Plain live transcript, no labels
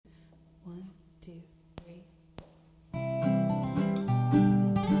2, 3.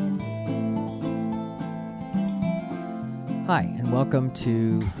 Hi, and welcome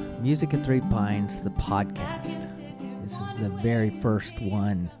to Music at Three Pines, the podcast. This is the very first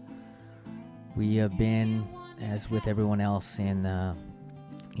one. We have been, as with everyone else, in the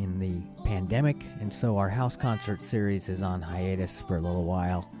pandemic, and so our house concert series is on hiatus for a little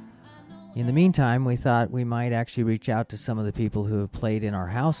while. In the meantime, we thought we might actually reach out to some of the people who have played in our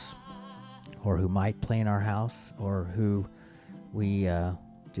house, or who might play in our house, or who we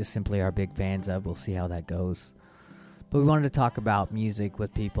just simply are big fans of. We'll see how that goes. But we wanted to talk about music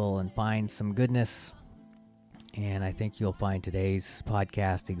with people and find some goodness, and I think you'll find today's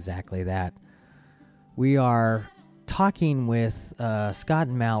podcast exactly that. We are talking with Scott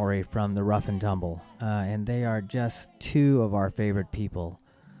and Mallory from the Rough and Tumble, and they are just two of our favorite people.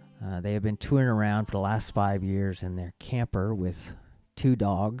 They have been touring around for the last 5 years in their camper with 2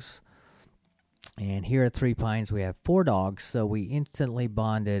 dogs. And here at Three Pines, we have 4 dogs, so we instantly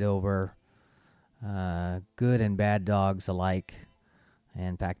bonded over good and bad dogs alike.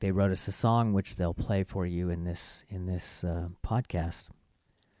 In fact, they wrote us a song which they'll play for you in this podcast.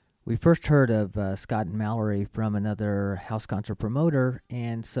 We first heard of Scott and Mallory from another house concert promoter,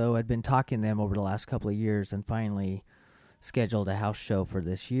 and so I'd been talking to them over the last couple of years and finally scheduled a house show for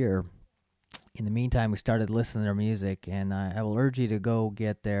this year. In the meantime, we started listening to their music, and I will urge you to go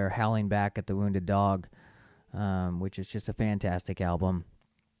get their Howling Back at the Wounded Dog, which is just a fantastic album.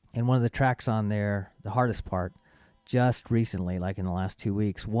 And one of the tracks on there, The Hardest Part, just recently, like in the last 2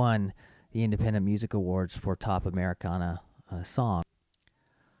 weeks, won the Independent Music Awards for Top Americana Song.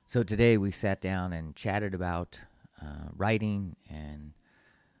 So today we sat down and chatted about writing and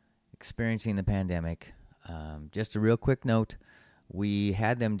experiencing the pandemic. Just a real quick note, we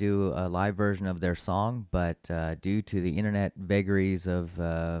had them do a live version of their song, but due to the internet vagaries of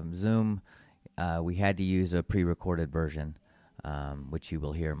Zoom, we had to use a pre-recorded version, which you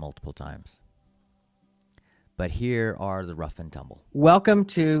will hear multiple times. But here are the Rough and Tumble. Welcome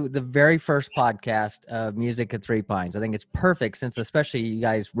to the very first podcast of Music at Three Pines. I think it's perfect since especially you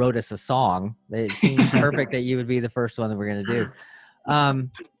guys wrote us a song. It seems perfect that you would be the first one that we're going to do.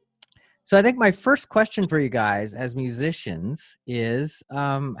 So I think my first question for you guys as musicians is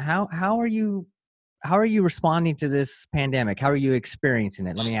how are you responding to this pandemic? How are you experiencing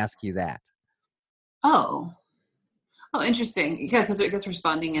it? Let me ask you that. Oh, interesting. Yeah, because I guess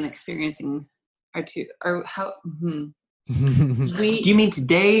responding and experiencing are two. Or how? Do you mean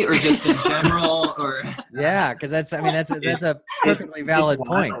today or just in general? Or yeah, because that's a perfectly valid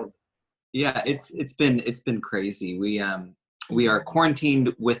point. Yeah, it's been crazy. We are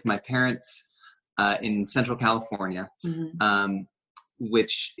quarantined with my parents in Central California,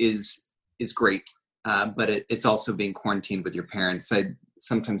 which is great. But it's also being quarantined with your parents. I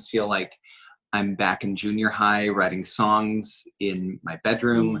sometimes feel like I'm back in junior high writing songs in my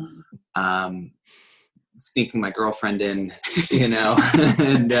bedroom, sneaking my girlfriend in,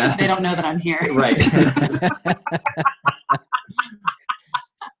 and they don't know that I'm here. Right.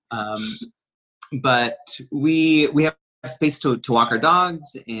 But we have space to walk our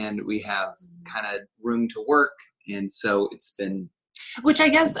dogs, and we have kind of room to work, and so it's been, which I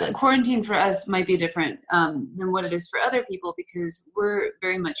guess quarantine for us might be different than what it is for other people, because we're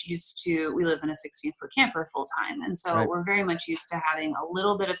very much used to, we live in a 16-foot camper full time, and so We're very much used to having a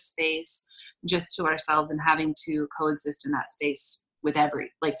little bit of space just to ourselves and having to coexist in that space with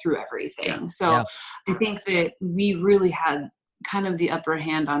through everything. Yeah. So I think that we really had kind of the upper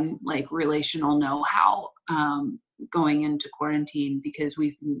hand on like relational know-how going into quarantine, because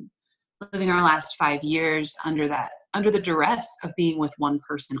we've been living our last 5 years under the duress of being with one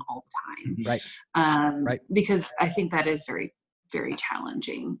person all the time. Right. Because I think that is very, very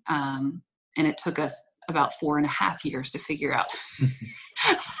challenging. And it took us about 4.5 years to figure out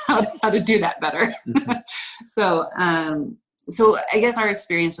how to do that better. So I guess our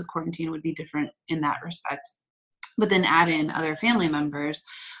experience with quarantine would be different in that respect. But then add in other family members,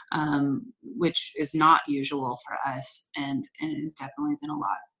 which is not usual for us, and it's definitely been a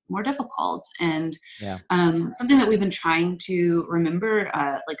lot more difficult. And something that we've been trying to remember,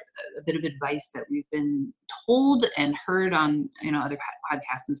 like a bit of advice that we've been told and heard on other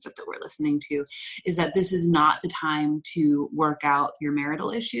podcasts and stuff that we're listening to, is that this is not the time to work out your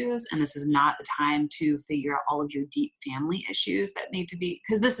marital issues, and this is not the time to figure out all of your deep family issues that need to be,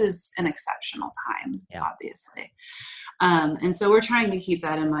 because this is an exceptional time, obviously. And so we're trying to keep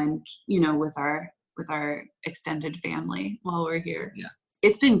that in mind, with our extended family while we're here. Yeah.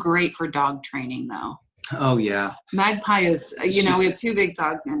 It's been great for dog training, though. Oh yeah. Magpie is, we have two big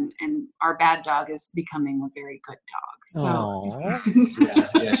dogs, and our bad dog is becoming a very good dog. Oh,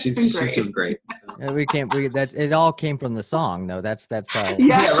 So Yeah. She's doing great. So. that's it. All came from the song, though. That's how.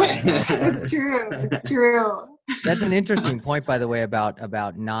 Yeah, right. It's true. It's true. That's an interesting point, by the way,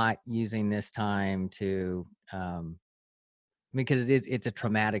 about not using this time to, because it's a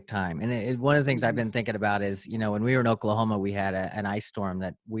traumatic time. And one of the things I've been thinking about is, when we were in Oklahoma, we had an ice storm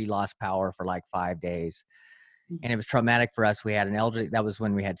that we lost power for like 5 days. And it was traumatic for us. We had an elderly, that was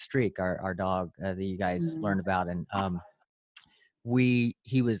when we had Streak, our dog that you guys learned about. And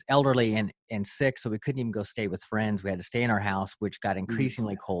he was elderly and sick, so we couldn't even go stay with friends. We had to stay in our house, which got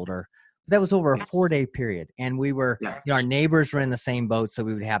increasingly colder. That was over a 4-day period. And we were, our neighbors were in the same boat, so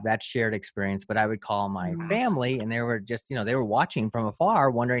we would have that shared experience. But I would call my family, and they were just, they were watching from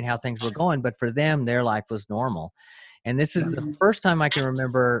afar, wondering how things were going. But for them, their life was normal. And this is the first time I can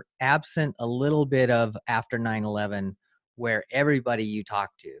remember, absent a little bit of after 9/11, where everybody you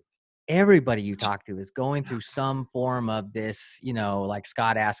talk to is going through some form of this, like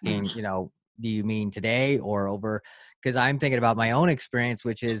Scott asking, do you mean today or over? Because I'm thinking about my own experience,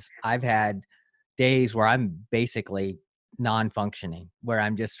 which is I've had days where I'm basically non-functioning, where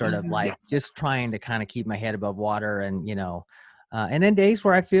I'm just sort of like just trying to kind of keep my head above water, and and then days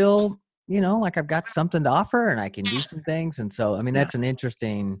where I feel like I've got something to offer and I can do some things. And so, I mean, that's an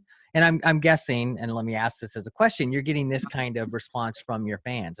interesting, and I'm guessing, and let me ask this as a question, you're getting this kind of response from your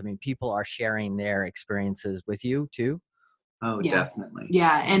fans. I mean, people are sharing their experiences with you too. Oh, definitely.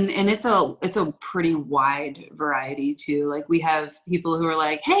 Yeah. And it's a pretty wide variety too. Like we have people who are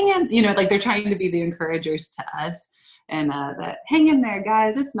like, hang in, like they're trying to be the encouragers to us, and that hang in there,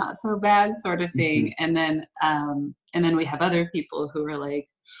 guys, it's not so bad sort of thing. And then we have other people who are like,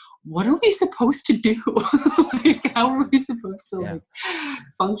 what are we supposed to do? Like, how are we supposed to like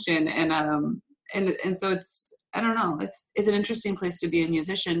function? And so it's, I don't know, it's an interesting place to be a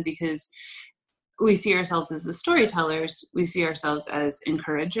musician, because we see ourselves as the storytellers, we see ourselves as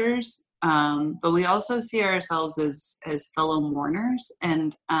encouragers, but we also see ourselves as fellow mourners.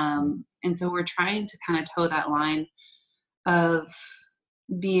 And so we're trying to kind of toe that line of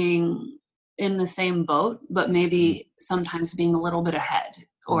being in the same boat, but maybe sometimes being a little bit ahead,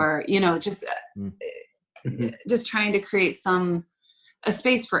 or just trying to create a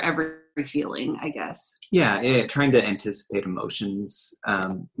space for every feeling, I guess. Yeah, trying to anticipate emotions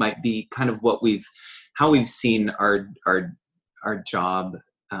might be kind of how we've seen our job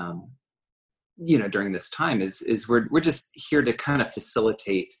during this time is we're just here to kind of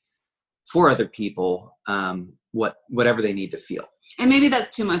facilitate for other people whatever they need to feel. And maybe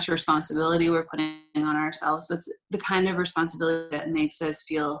that's too much responsibility we're putting on ourselves, but it's the kind of responsibility that makes us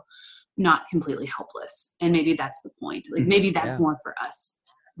feel not completely helpless. And maybe that's the point. Like maybe that's more for us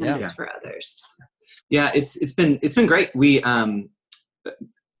than it is for others. Yeah, it's been great. We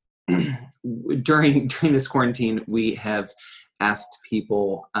during this quarantine, we have asked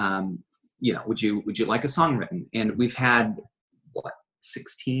people, would you like a song written? And we've had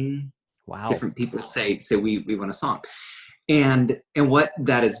 16 different people say we want a song. And what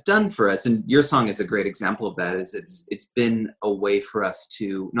that has done for us, and your song is a great example of that, is it's been a way for us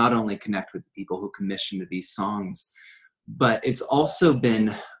to not only connect with the people who commissioned these songs, but it's also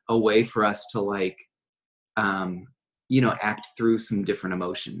been a way for us to act through some different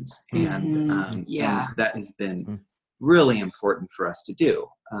emotions. And that has been really important for us to do.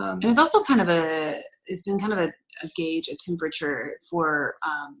 And it's also kind of it's been kind of a gauge, a temperature for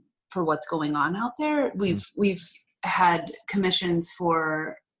what's going on out there. We've had commissions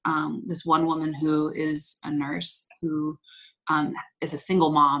for this one woman who is a nurse, who is a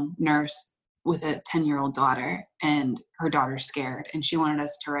single mom nurse with a 10-year-old daughter, and her daughter's scared, and she wanted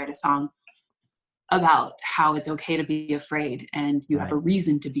us to write a song about how it's okay to be afraid, and you have a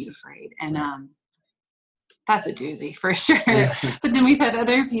reason to be afraid. And that's a doozy for sure. But then we've had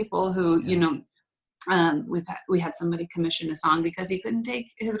other people who, we had somebody commission a song because he couldn't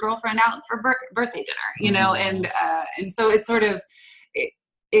take his girlfriend out for birthday dinner, and so it's sort of,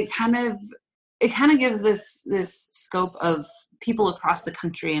 it kind of gives this scope of people across the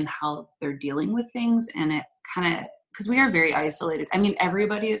country and how they're dealing with things. And it kind of, because we are very isolated. I mean,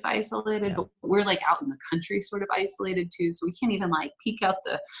 everybody is isolated, but we're like out in the country sort of isolated too. So we can't even like peek out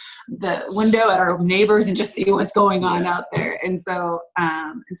the window at our neighbors and just see what's going on out there. And so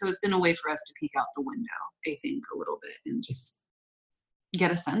it's been a way for us to peek out the window, I think, a little bit, and just get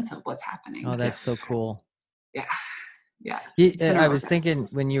a sense of what's happening. Oh, that's so cool. Yeah. Yeah. I was thinking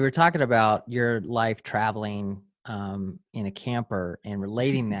when you were talking about your life traveling in a camper and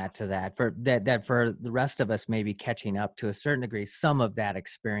relating that to that for the rest of us, maybe catching up to a certain degree, some of that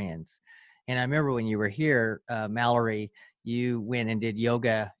experience. And I remember when you were here, Mallory, you went and did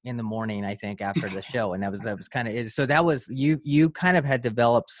yoga in the morning, I think, after the show. And that was kind of, so that was, you kind of had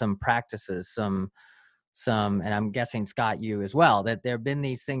developed some practices, some, and I'm guessing Scott, you as well, that there have been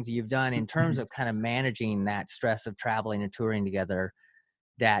these things you've done in terms of kind of managing that stress of traveling and touring together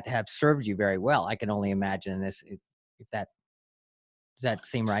that have served you very well. I can only imagine this, if that, does that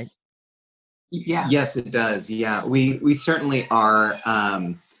seem right? Yeah. Yes, it does. Yeah. We certainly are,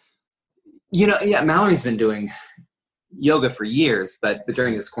 Mallory's been doing yoga for years, but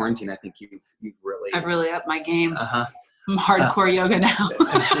during this quarantine, I think you've really... I've really upped my game. I'm hardcore yoga now.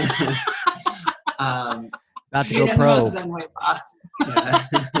 About to go pro.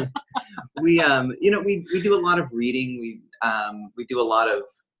 We do a lot of reading. We do a lot of,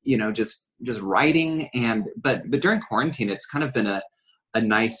 just writing, but during quarantine, it's kind of been a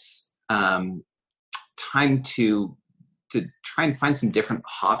nice time to try and find some different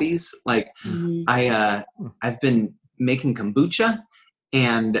hobbies. Like I've been making kombucha,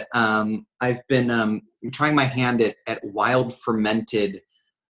 and I've been trying my hand at wild fermented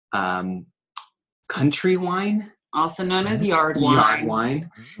country wine, also known as yard wine. Yard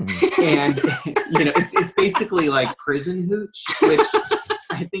wine. And it's basically like prison hooch, which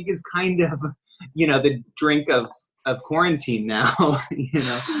I think is kind of the drink of quarantine now.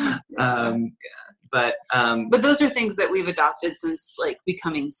 But those are things that we've adopted since like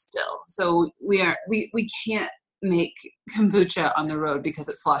becoming still. So we can't make kombucha on the road because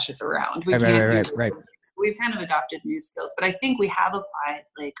it sloshes around. We can't do right. So we've kind of adopted new skills, but I think we have applied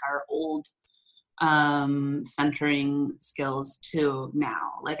like our old centering skills to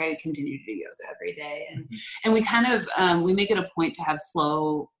now. Like I continue to do yoga every day, and we kind of we make it a point to have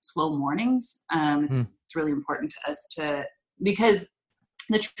slow mornings. It's really important to us because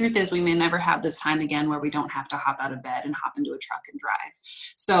the truth is we may never have this time again where we don't have to hop out of bed and hop into a truck and drive.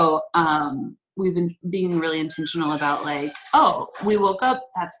 So we've been being really intentional about like, oh, we woke up,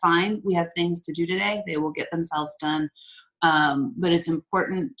 that's fine. We have things to do today. They will get themselves done. But it's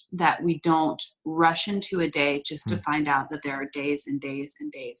important that we don't rush into a day just to find out that there are days and days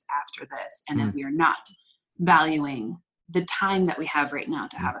and days after this, and that we are not valuing the time that we have right now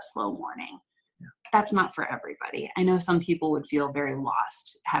to have a slow morning. That's not for everybody. I know some people would feel very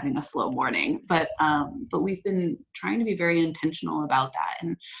lost having a slow morning, but we've been trying to be very intentional about that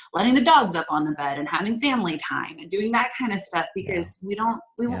and letting the dogs up on the bed and having family time and doing that kind of stuff, because we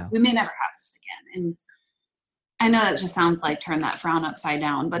may never have this again. And I know that just sounds like turn that frown upside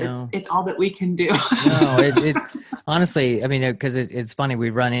down, but it's all that we can do. No, it honestly, I mean, because it's funny, we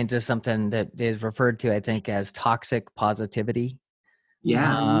run into something that is referred to, I think, as toxic positivity.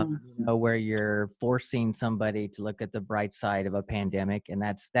 Yeah. Where you're forcing somebody to look at the bright side of a pandemic. And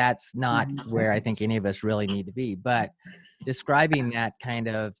that's not where I think any of us really need to be. But describing that kind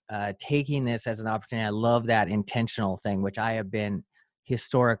of taking this as an opportunity, I love that intentional thing, which I have been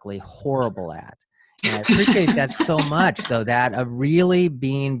historically horrible at. And I appreciate that so much, though, that of really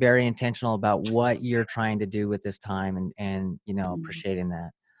being very intentional about what you're trying to do with this time and appreciating that.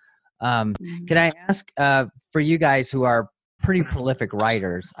 Can I ask for you guys who are pretty prolific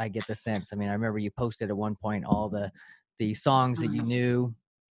writers, I get the sense. I mean, I remember you posted at one point all the songs that you knew,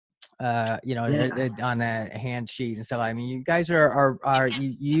 on a hand sheet and stuff. I mean, you guys are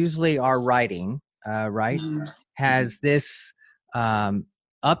you usually are writing, right? Has this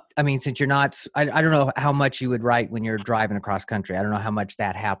since you're not, I don't know how much you would write when you're driving across country. I don't know how much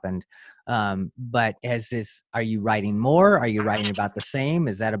that happened. But are you writing more? Are you writing about the same?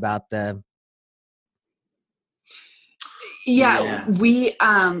 Is that about the... Yeah, we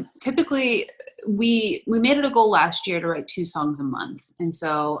typically we made it a goal last year to write 2 songs a month. And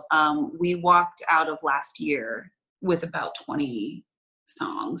so we walked out of last year with about 20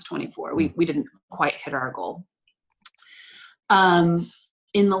 songs, 24. We didn't quite hit our goal.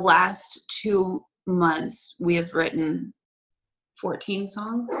 In the last 2 months, we have written 14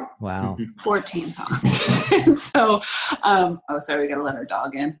 songs. Wow. 14 songs. So, sorry, we got to let our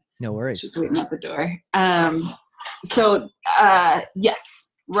dog in. No worries. She's waiting at the door. So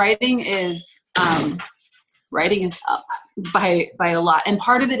yes, writing is up by a lot. And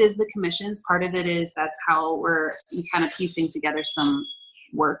part of it is the commissions. Part of it is that's how we're kind of piecing together some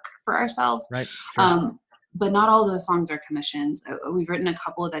work for ourselves. Right. Sure. But not all those songs are commissions. We've written a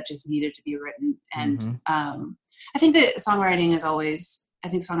couple that just needed to be written. And I think that songwriting is always a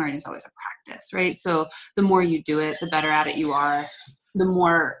practice, right? So the more you do it, the better at it you are. The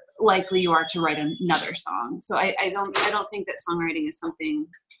more likely you are to write another song. So I don't think that songwriting is something,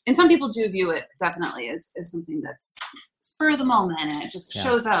 and some people do view it definitely as something that's spur of the moment and it just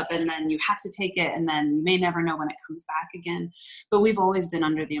shows up and then you have to take it and then you may never know when it comes back again. But we've always been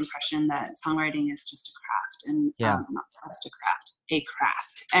under the impression that songwriting is just a craft and not just a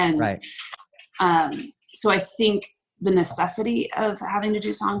craft. And so I think the necessity of having to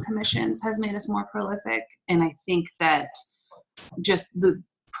do song commissions has made us more prolific. And I think that just the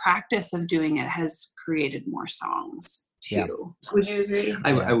practice of doing it has created more songs too. Yeah. Would you agree?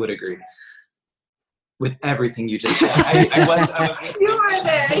 I would agree with everything you just said. I was you were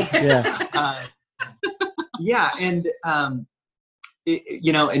there. Yeah. And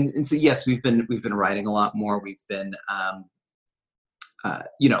you know, and so yes, we've been writing a lot more. We've been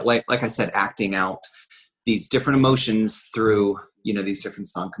you know, like I said, acting out these different emotions through, you know, these different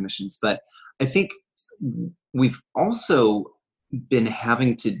song commissions. But I think we've also been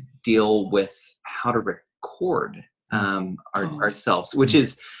having to deal with how to record ourselves, which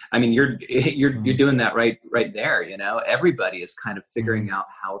is, I mean, you're doing that right there. You know, everybody is kind of figuring out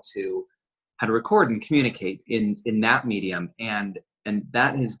how to record and communicate in that medium, and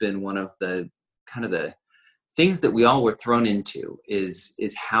that has been one of the kind of the things that we all were thrown into is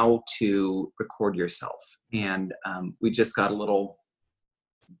how to record yourself. And we just got a little,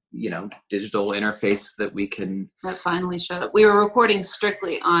 you know, digital interface that finally showed up. We were recording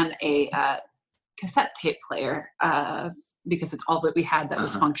strictly on a cassette tape player because it's all that we had that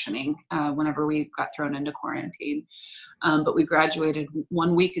was functioning whenever we got thrown into quarantine. But we graduated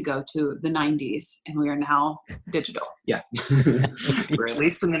 1 week ago to the 90s and we are now digital. Yeah. We're at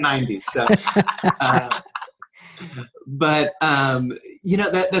least in the 90s. So but you know,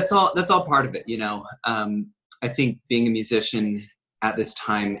 that's all part of it. You know, I think being a musician at this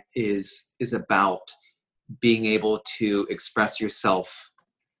time is about being able to express yourself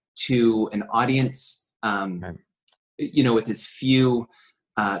to an audience, you know, with as few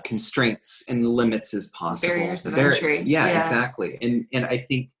constraints and limits as possible. Barriers of entry. Yeah, exactly. And I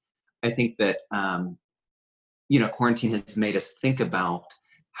think that you know, quarantine has made us think about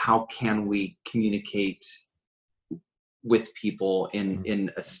how can we communicate with people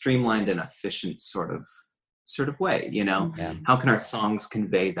in a streamlined and efficient sort of way, you know. How can our songs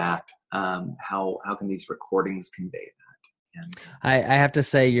convey that? How can these recordings convey that? And I have to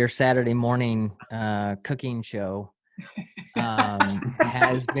say your Saturday morning cooking show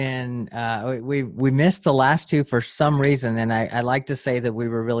has been we missed the last two for some reason, and I like to say that we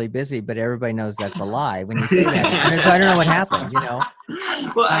were really busy, but everybody knows that's a lie when you say that. So I don't know what happened, you know.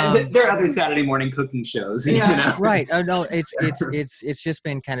 Well, there are other Saturday morning cooking shows, you know? Right. Oh no, it's just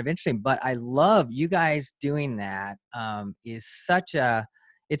been kind of interesting, but I love you guys doing that. Is such a,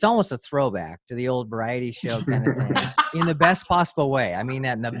 it's almost a throwback to the old variety show kind of thing in the best possible way. I mean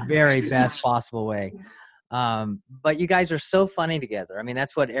that in the very best possible way. But you guys are so funny together. I mean,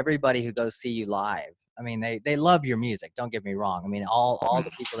 that's what everybody who goes see you live, I mean, they love your music. Don't get me wrong. I mean, all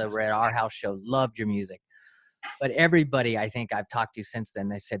the people that were at our house show loved your music. But everybody I think I've talked to since then,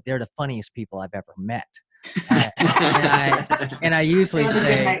 they said they're the funniest people I've ever met. And I usually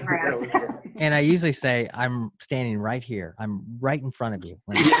say, I'm standing right here. I'm right in front of you.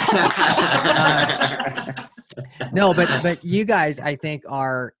 No, but you guys, I think,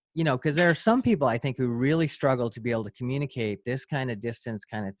 are, you know, because there are some people I think who really struggle to be able to communicate this kind of distance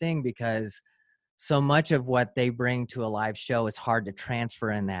kind of thing, because so much of what they bring to a live show is hard to transfer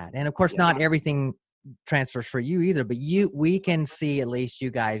in that. And of course, not everything transfers for you either, but we can see, at least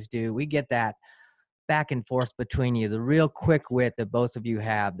you guys do. We get that back and forth between you, the real quick wit that both of you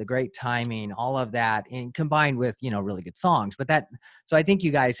have, the great timing, all of that, and combined with, you know, really good songs. But so I think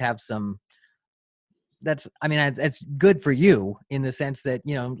you guys have some, that's good for you in the sense that,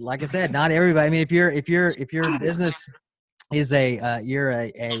 you know, like I said, not everybody, I mean, if your business is you're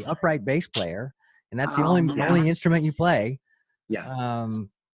a upright bass player and that's the only instrument you play. Yeah.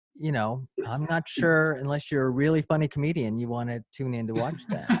 You know, I'm not sure, unless you're a really funny comedian, you want to tune in to watch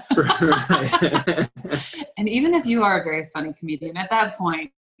that. And even if you are a very funny comedian, at that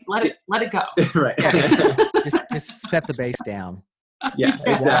point, let it go. Right. just set the bass down. Yeah,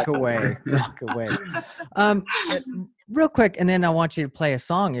 exactly. Walk away. Real quick, and then I want you to play a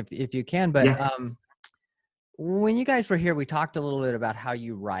song if you can. But when you guys were here, we talked a little bit about how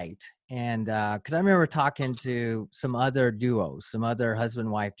you write. And because I remember talking to some other duos, some other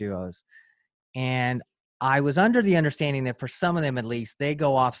husband-wife duos, and I was under the understanding that for some of them at least, they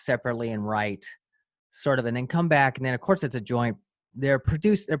go off separately and write sort of, and then come back. And then, of course, it's a joint. They're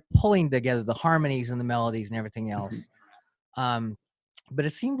pulling together the harmonies and the melodies and everything else. But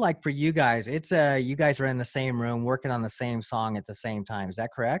it seemed like for you guys, it's you guys are in the same room working on the same song at the same time. Is that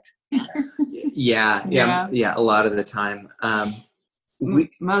correct? Yeah. A lot of the time.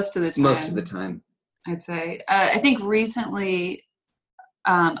 Most of the time. Most of the time. I'd say. I think recently,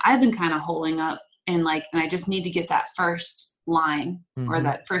 I've been kind of holding up and I just need to get that first line or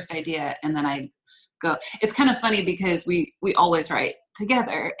that first idea, and then I go. It's kind of funny because we always write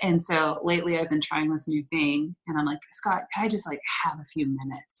together, and so lately I've been trying this new thing, and I'm like, Scott, can I just have a few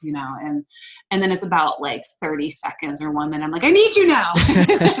minutes, and then it's about 30 seconds or 1 minute. I'm like, I need you now.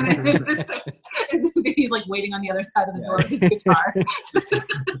 He's waiting on the other side of the door with his guitar.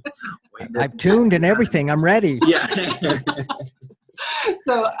 I've tuned and everything. I'm ready. Yeah.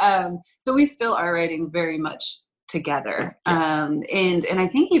 So we still are writing very much together. And I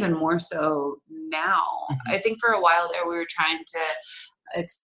think even more so now. I think for a while there we were trying to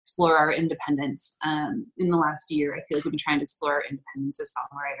explore our independence. In the last year, I feel like we've been trying to explore our independence as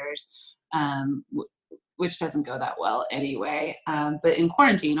songwriters, which doesn't go that well anyway. But in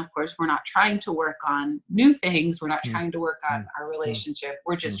quarantine, of course, we're not trying to work on new things. We're not trying to work on our relationship.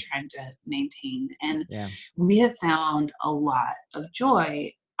 We're just trying to maintain. And we have found a lot of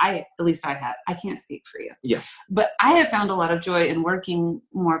joy. At least I have. I can't speak for you. Yes. But I have found a lot of joy in working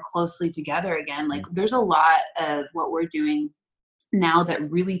more closely together again. There's a lot of what we're doing now that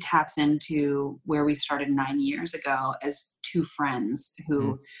really taps into where we started 9 years ago as two friends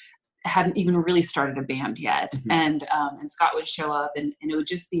who hadn't even really started a band yet. And Scott would show up and it would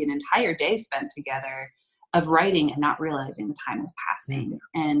just be an entire day spent together of writing and not realizing the time was passing.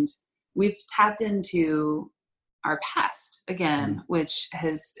 And we've tapped into our past again, which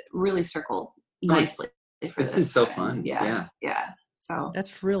has really circled nicely. It's been so fun. Yeah. So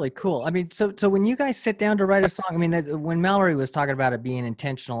that's really cool. I mean, so when you guys sit down to write a song, I mean, when Mallory was talking about it being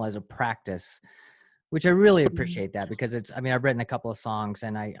intentional as a practice, which I really appreciate that because I've written a couple of songs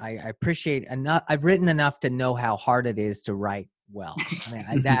and I appreciate enough. I've written enough to know how hard it is to write well.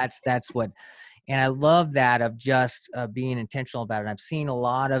 That's what. And I love that of just being intentional about it. I've seen a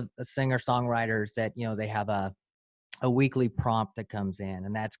lot of singer-songwriters that, they have a weekly prompt that comes in,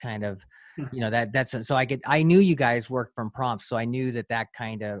 and that's kind of, I knew you guys worked from prompts, so I knew that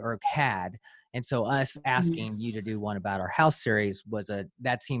kind of, or had. And so us asking you to do one about our house series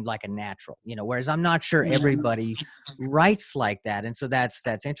that seemed like a natural, whereas I'm not sure everybody writes like that. And so that's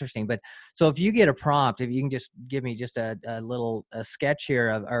interesting. But so if you get a prompt, if you can just give me just a little sketch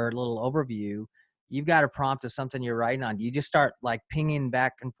here or a little overview, you've got a prompt of something you're writing on. Do you just start pinging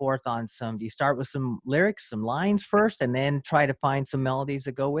back and forth on do you start with some lyrics, some lines first, and then try to find some melodies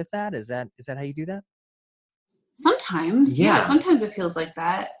that go with that? Is that how you do that? Sometimes, sometimes it feels like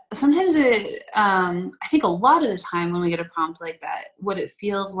that. Sometimes I think a lot of the time when we get a prompt like that, what it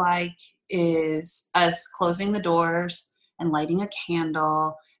feels like is us closing the doors and lighting a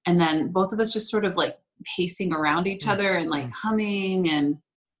candle, and then both of us just sort of pacing around each other and humming and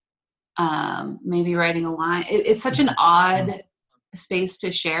maybe writing a line. It's such an odd space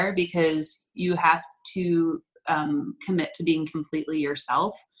to share because you have to commit to being completely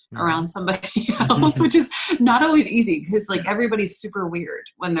yourself around somebody else, which is not always easy because everybody's super weird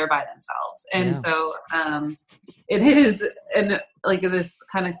when they're by themselves. And so it is, and this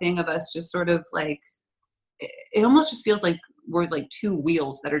kind of thing of us just sort of it almost just feels like we're two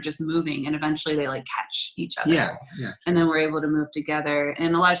wheels that are just moving, and eventually they catch each other. And then we're able to move together.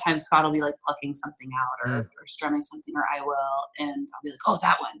 And a lot of times Scott will be plucking something out or strumming something, or I will, and I'll be oh,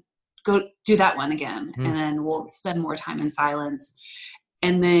 that one, go do that one again. And then we'll spend more time in silence.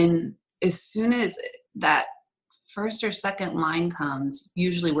 And then as soon as that first or second line comes,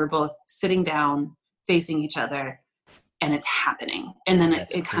 usually we're both sitting down facing each other, and it's happening. And then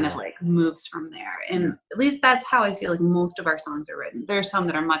it kind of moves from there. And at least that's how I feel most of our songs are written. There are some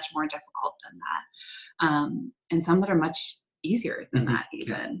that are much more difficult than that. And some that are much easier than that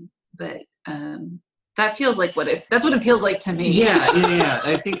even. But that feels that's what it feels like to me. Yeah.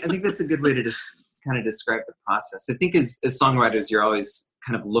 I think that's a good way to just kind of describe the process. I think as songwriters, you're always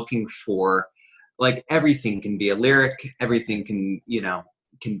kind of looking for, everything can be a lyric, everything can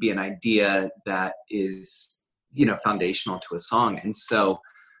be an idea that is, foundational to a song. And so,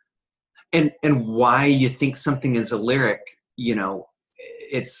 and why you think something is a lyric,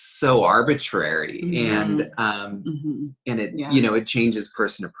 it's so arbitrary and it, it changes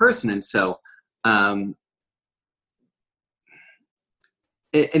person to person. And so, and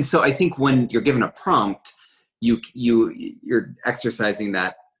so I think when you're given a prompt, you're exercising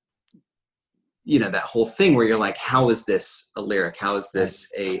that that whole thing where you're like, how is this a lyric? How is this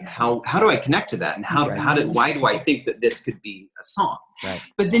how do I connect to that? And why do I think that this could be a song? Right.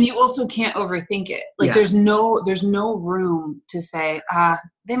 But then you also can't overthink it. Like there's no room to say,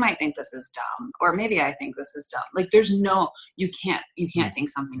 they might think this is dumb, or maybe I think this is dumb. Like you can't think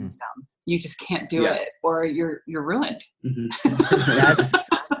something is dumb. You just can't do it, or you're ruined. When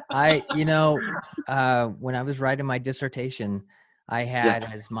I was writing my dissertation, I had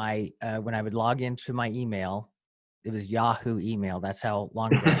as my when I would log into my email, it was Yahoo email. That's how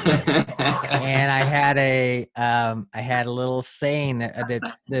long ago it was. And I had a little saying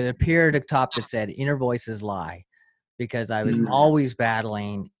that appeared at the top that said "Inner voices lie," because I was always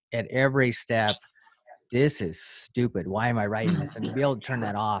battling at every step. This is stupid. Why am I writing this? And to be able to turn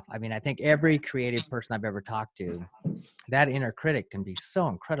that off. I mean, I think every creative person I've ever talked to, that inner critic can be so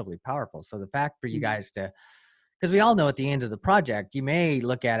incredibly powerful. So the fact for you guys to, because we all know at the end of the project, you may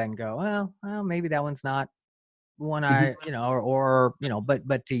look at it and go, well, maybe that one's not one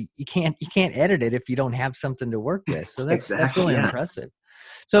but you can't edit it if you don't have something to work with. So that's really impressive.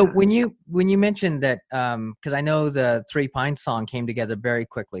 So when you mentioned that, because I know the Three Pines song came together very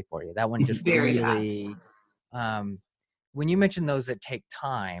quickly for you. That one just very really, when you mentioned those that take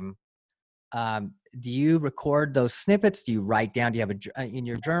time, do you record those snippets? Do you write down? Do you have in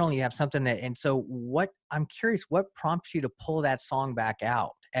your journal? You have something that, and so I'm curious, what prompts you to pull that song back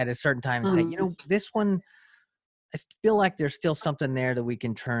out at a certain time and say, this one, I feel like there's still something there that we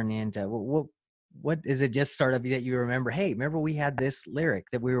can turn into. What is it? Just sort of that you remember? Hey, remember we had this lyric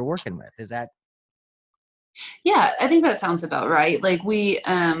that we were working with? Is that? Yeah, I think that sounds about right. Like we,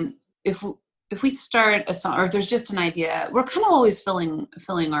 if we start a song, or if there's just an idea, we're kind of always filling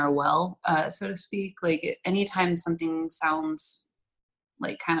our well, so to speak. Like anytime something sounds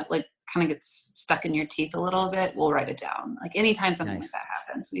like kind of gets stuck in your teeth a little bit, we'll write it down. Like anytime something like that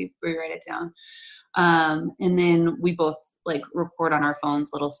happens, we write it down. And then we both like record on our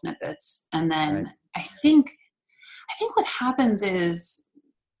phones little snippets. And then I think what happens is,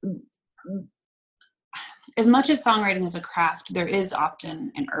 as much as songwriting is a craft, there is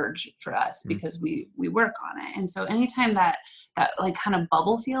often an urge for us because we work on it. And so anytime that like kind of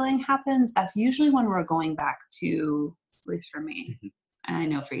bubble feeling happens, that's usually when we're going back to, at least for me, and I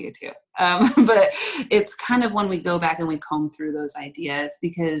know for you too. But it's kind of when we go back and we comb through those ideas,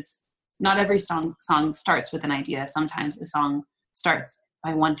 because not every song starts with an idea. Sometimes a song starts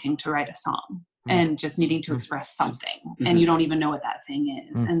by wanting to write a song and just needing to express something, and you don't even know what that thing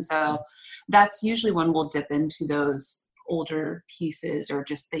is. And so that's usually when we'll dip into those older pieces or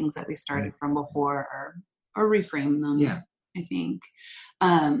just things that we started from before, or reframe them. Yeah. I think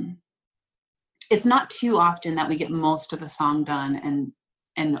it's not too often that we get most of a song done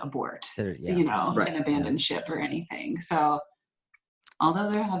and abort, and abandon ship or anything. So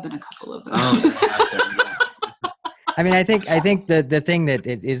although there have been a couple of those. I mean, I think the thing that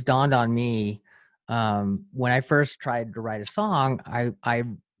it is dawned on me when I first tried to write a song,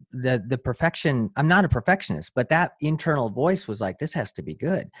 the perfection, I'm not a perfectionist, but that internal voice was like, this has to be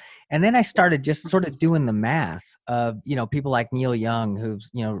good. And then I started just sort of doing the math of, people like Neil Young,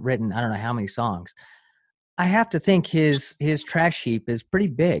 who's, written, I don't know how many songs. I have to think his trash heap is pretty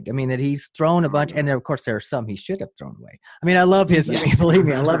big. I mean, that he's thrown a bunch, and of course there are some he should have thrown away. I mean, I love his, believe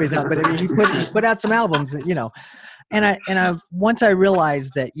me, I love his album, but I mean, he put out some albums, and I once I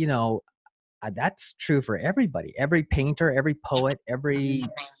realized that, that's true for everybody. Every painter, every poet, every,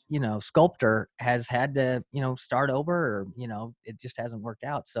 sculptor has had to, start over, or, it just hasn't worked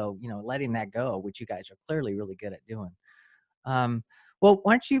out. So, letting that go, which you guys are clearly really good at doing. Well,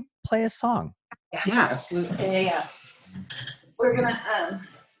 why don't you play a song? Yeah, absolutely. Yeah. We're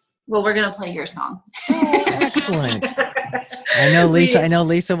gonna play your song. Oh, excellent. I know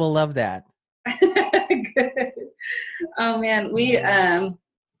Lisa will love that. Good. Oh man, we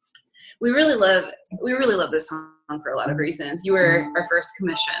really love this song for a lot of reasons. You were our first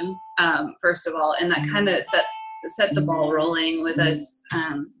commission, first of all, and that kind of set the ball rolling with us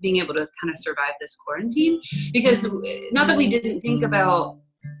being able to kind of survive this quarantine. Because not that we didn't think about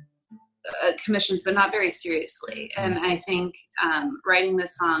commissions, but not very seriously. And I think writing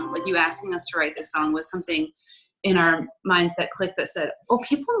this song, like you asking us to write this song, was something in our minds that clicked, that said, oh,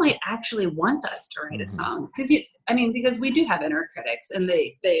 people might actually want us to write a song. Because we do have inner critics, and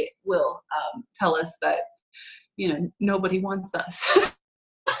they will tell us that, nobody wants us.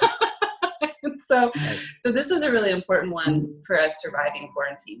 So this was a really important one for us surviving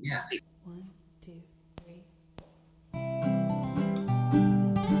quarantine. Yeah. 1, 2, 3.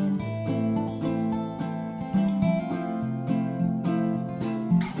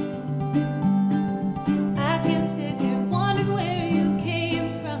 I can sit here wondering where you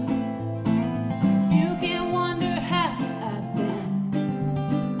came from.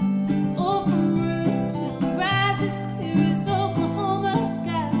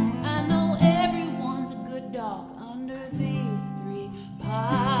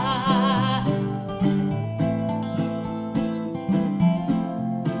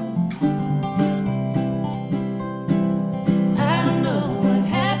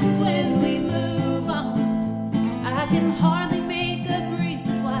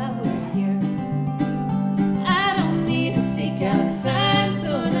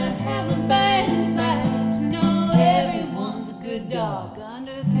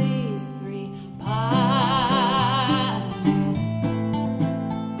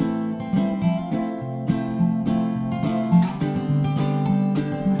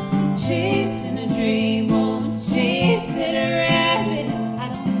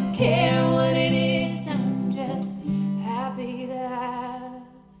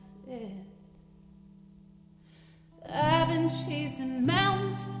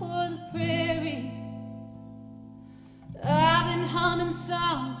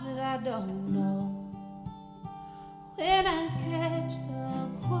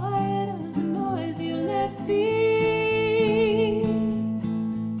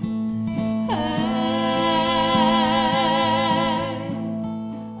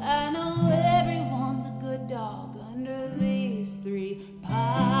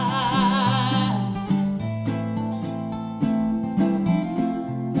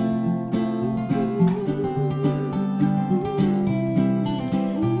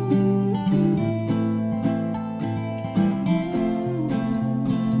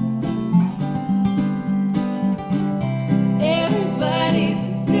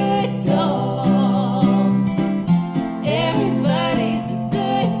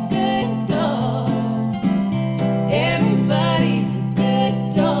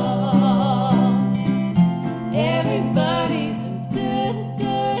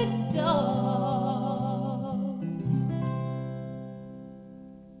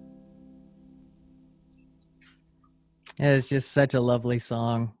 It's just such a lovely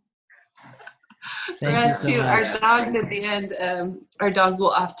song. For Thank you us so too, much. our dogs at the end, our dogs will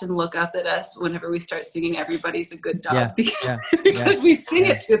often look up at us whenever we start singing "Everybody's a Good Dog" Yeah, because, yeah, because we sing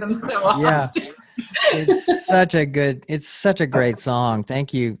yeah. it to them so often. Yeah. It's such a great song.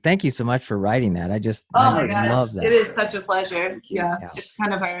 Thank you so much for writing that. I Oh my love gosh, that. it is such a pleasure. Yeah, Yeah. it's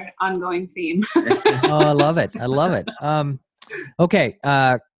kind of our ongoing theme. Oh, I love it. Okay.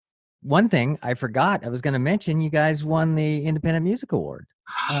 One thing I forgot, I was going to mention, you guys won the Independent Music Award.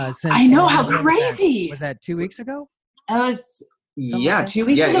 I know, how crazy. Was that 2 weeks ago? That was Yeah, 2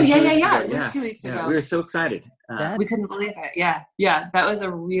 weeks ago. it was Yeah, 2 yeah, weeks yeah. ago. It was 2 weeks ago. We were so excited. We couldn't believe it. Yeah, yeah. That was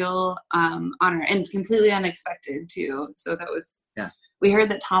a real honor and completely unexpected too. So that was. Yeah. We heard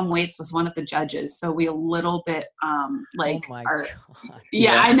that Tom Waits was one of the judges, so we a little bit like oh my our. God.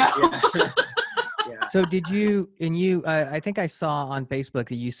 Yeah, I know. Yeah. So did you? I think I saw on Facebook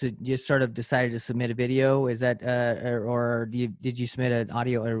that you just sort of decided to submit a video. Is that or did you submit an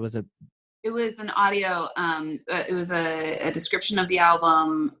audio, or was it? It was an audio. It was a description of the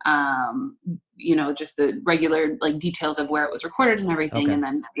album. Just the regular like details of where it was recorded and everything, Okay. and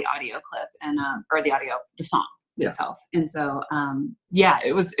then the audio clip and the song Yeah. itself. And so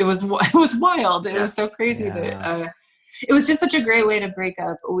it was wild. It was so crazy that it was just such a great way to break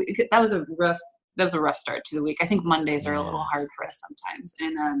up. That was a rough start to the week. I think Mondays are a little hard for us sometimes.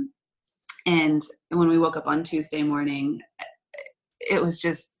 And when we woke up on Tuesday morning, it was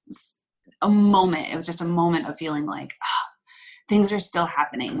just a moment. It was just a moment of feeling like things are still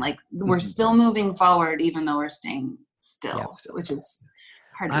happening. Like we're still moving forward, even though we're staying still, which is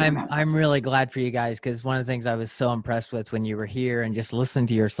hard to remember. I'm really glad for you guys, because one of the things I was so impressed with when you were here and just listening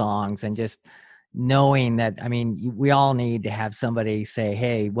to your songs and just knowing that, I mean, we all need to have somebody say,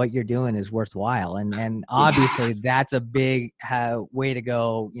 hey, what you're doing is worthwhile. And obviously that's a big way to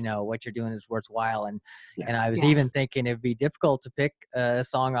go. What you're doing is worthwhile. And I was even thinking it'd be difficult to pick a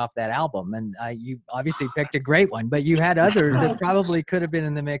song off that album. And you obviously picked a great one, but you had others that probably could have been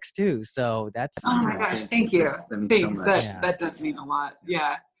in the mix too. So that's. Oh my gosh. Thank you. Thanks. So that does mean a lot.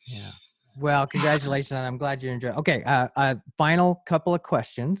 Yeah. Yeah. Well, congratulations. And I'm glad you enjoyed. Okay. Final couple of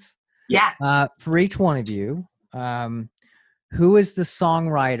questions. Yeah. For each one of you, who is the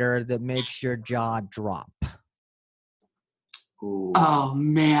songwriter that makes your jaw drop? Ooh. Oh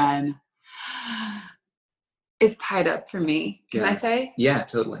man, it's tied up for me. Can I say? Yeah,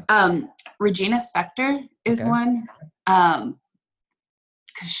 totally. Regina Spektor is one,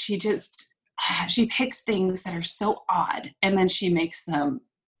 because she picks things that are so odd and then she makes them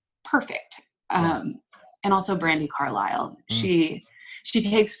perfect. And also Brandi Carlile. She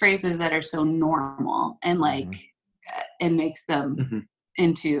takes phrases that are so normal and and makes them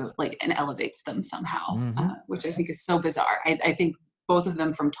into and elevates them somehow, which I think is so bizarre. I think both of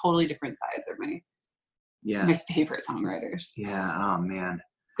them from totally different sides are my favorite songwriters. Yeah. Oh man.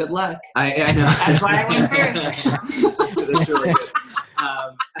 Good luck. I know. That's why I went first. That's really good.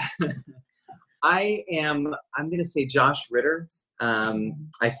 I'm going to say Josh Ritter.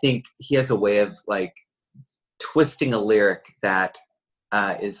 I think he has a way of twisting a lyric that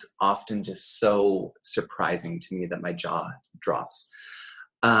is often just so surprising to me that my jaw drops.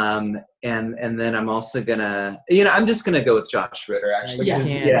 And then I'm also gonna, I'm just gonna go with Josh Ritter actually.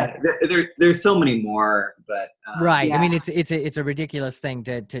 There's so many more, but right. Yeah. I mean, it's a ridiculous thing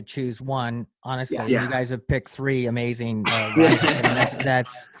to choose one. Honestly, you guys have picked three amazing. And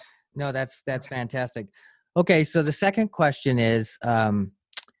that's fantastic. Okay, so the second question is,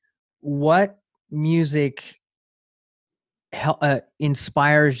 what music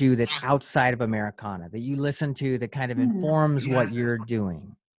inspires you that's outside of Americana, that you listen to, that kind of informs what you're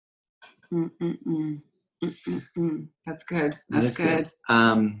doing? That's good. That's good.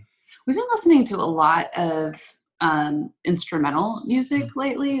 We've been listening to a lot of instrumental music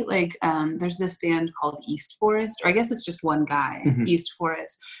lately. There's this band called East Forest, or I guess it's just one guy, East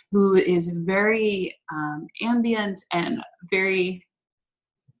Forest, who is very ambient and very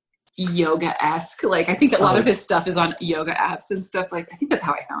yoga-esque. I think a lot of his stuff is on yoga apps and stuff. I think that's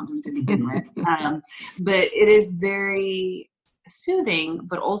how I found him to begin with. But it is very soothing,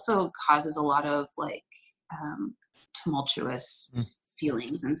 but also causes a lot of tumultuous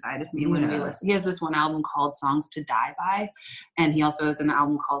feelings inside of me when we listen. He has this one album called Songs to Die By, and he also has an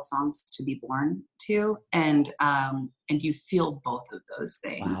album called Songs to Be Born To, and you feel both of those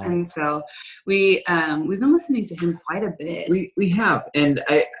things. Wow. And so we've been listening to him quite a bit. We have, and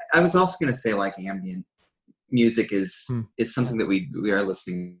I was also going to say ambient music is something that we are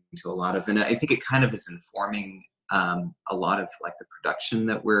listening to a lot of, and I think it kind of is informing a lot of the production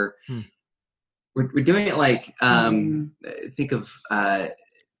that we're doing it think of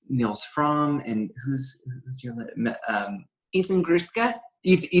Niels Fromm, and who's your Ethan Gruska.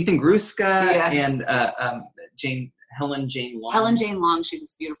 Ethan Gruska, Yeah. and Helen Jane Long. She's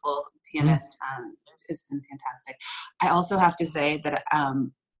this beautiful pianist. It's been fantastic. I also have to say that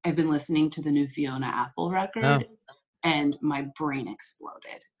I've been listening to the new Fiona Apple record, and my brain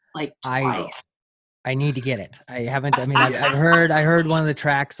exploded like twice. I need to get it. I haven't. I mean, I heard one of the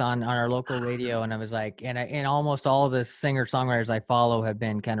tracks on our local radio, and I was like, and almost all of the singer songwriters I follow have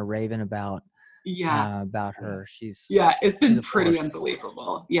been kind of raving about her. It's been pretty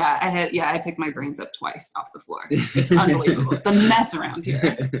unbelievable. I picked my brains up twice off the floor. It's unbelievable. It's a mess around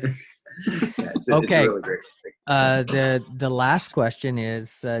here. It's Okay. really great. The last question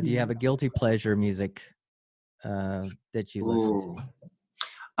is, do you have a guilty pleasure music that you listen to?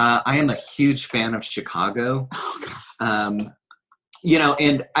 I am a huge fan of Chicago. And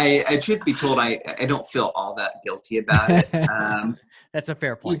I truth be told, I don't feel all that guilty about it. That's a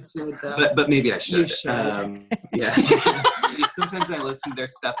fair point. But maybe I should. You should. Yeah. Sometimes I listen to their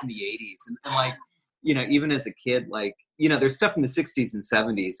stuff in the 80s and like, even as a kid, like, their stuff in the 60s and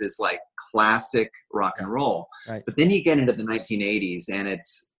 70s is like classic rock and roll. Right. But then you get into the 1980s and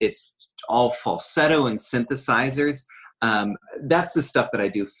it's all falsetto and synthesizers. That's the stuff that I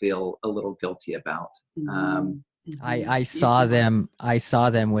do feel a little guilty about. I saw them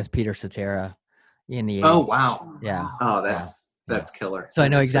with Peter Cetera in the 80s. Oh, wow. Yeah. Oh, that's killer. So I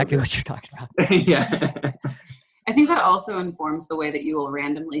know exactly what you're talking about. Yeah. I think that also informs the way that you will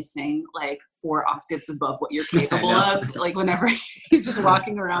randomly sing like 4 octaves above what you're capable of. Like whenever he's just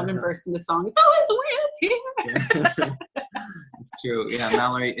walking around and bursts into song, it's always weird here. It's true. Yeah,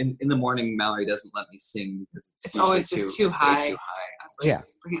 Mallory. In the morning, Mallory doesn't let me sing because it's always just too high. Too high. Like,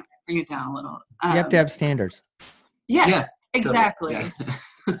 bring it down a little. You have to have standards. Yeah, exactly. Yeah.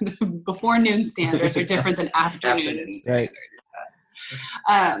 Before noon standards are different than afternoon standards.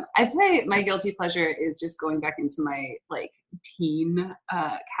 Right. I'd say my guilty pleasure is just going back into my like teen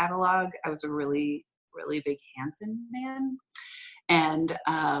catalog. I was a really, really big Hanson fan, and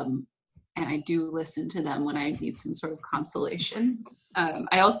I do listen to them when I need some sort of consolation.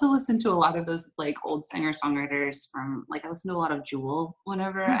 I also listen to a lot of those like old singer-songwriters from like I listen to a lot of Jewel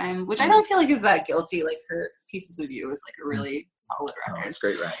whenever which I don't feel like is that guilty. Like her Pieces of You is like a really solid record. It's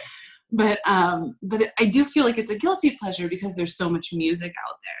great writing. But I do feel like it's a guilty pleasure because there's so much music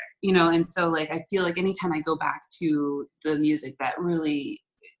out there, and so like I feel like anytime I go back to the music that really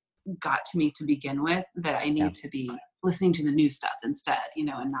got to me to begin with, that I need to be listening to the new stuff instead,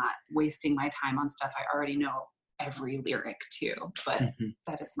 and not wasting my time on stuff I already know every lyric to. But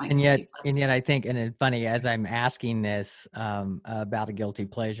that is my guilty pleasure. And yet I think, and it's funny, as I'm asking this about a guilty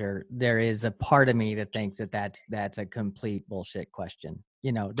pleasure, there is a part of me that thinks that that's a complete bullshit question.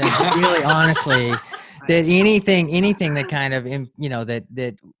 That really honestly, that anything that kind of,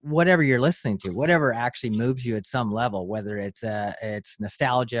 that whatever you're listening to, whatever actually moves you at some level, whether it's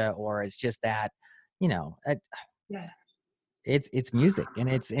nostalgia or it's just that, it's music and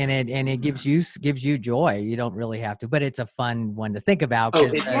it gives you joy. You don't really have to, but it's a fun one to think about.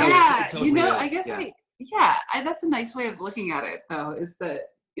 It totally is. I guess that's a nice way of looking at it though, is that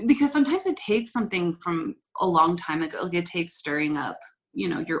because sometimes it takes something from a long time ago, like it takes stirring up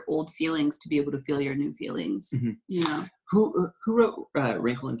your old feelings to be able to feel your new feelings. Who wrote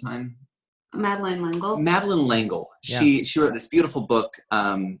Wrinkle in Time? Madeleine L'Engle. Madeleine L'Engle. Yeah. She wrote this beautiful book,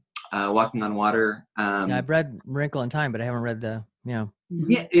 Walking on Water. I've read Wrinkle in Time, but I haven't read the Yeah,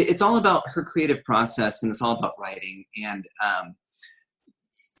 it's all about her creative process, and it's all about writing. And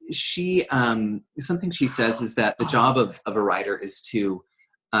she something she says is that the job of a writer is to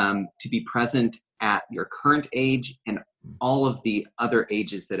be present at your current age and all of the other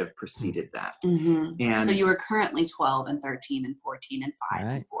ages that have preceded that. And so you were currently 12 and 13 and 14 and 5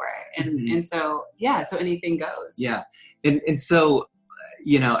 and 4. And so, so anything goes. Yeah. And so,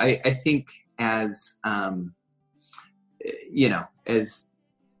 I think as, as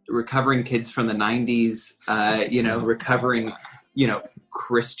recovering kids from the 90s, recovering,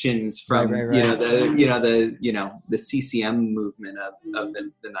 Christians from, the CCM movement of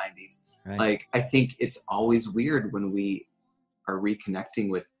the 90s. Right. Like, I think it's always weird when we are reconnecting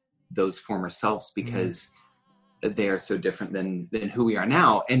with those former selves because they are so different than who we are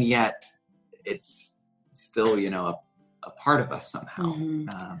now. And yet it's still, a part of us somehow.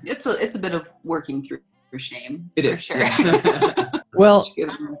 It's a bit of working through shame. It is. Sure. Yeah. Well,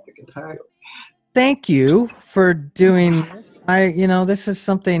 thank you for doing, this is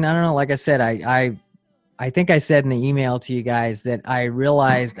something, I don't know, like I said, I think I said in the email to you guys that I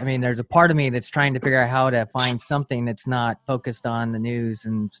realized, there's a part of me that's trying to figure out how to find something that's not focused on the news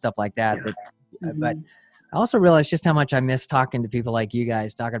and stuff like that. But I also realized just how much I miss talking to people like you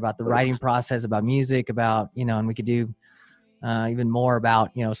guys, talking about the writing process, about music, about, and we could do even more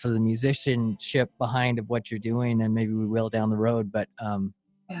about, sort of the musicianship behind of what you're doing, and maybe we will down the road. But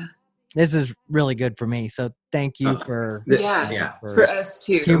this is really good for me. So thank you for us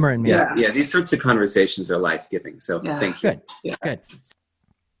too. Humoring me. Yeah. These sorts of conversations are life-giving. So thank you. Good. Yeah. Good.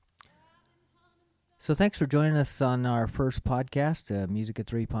 So thanks for joining us on our first podcast, Music at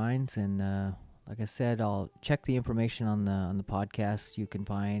Three Pines, and like I said, I'll check the information on the podcast. You can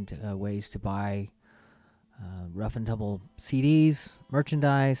find ways to buy Rough and Tumble CDs,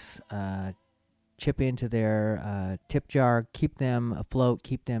 merchandise, chip into their tip jar, keep them afloat,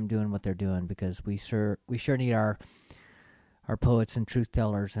 keep them doing what they're doing, because we sure need our poets and truth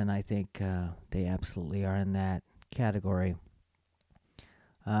tellers, and I think they absolutely are in that category.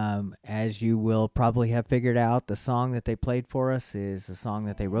 As you will probably have figured out, the song that they played for us is a song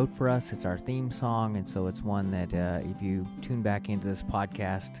that they wrote for us. It's our theme song, and so it's one that if you tune back into this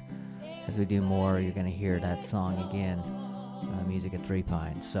podcast, as we do more, you're going to hear that song again, Music at Three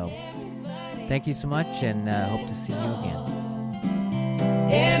Pines. So thank you so much, and hope to see you again.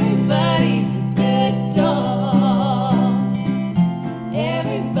 Everybody's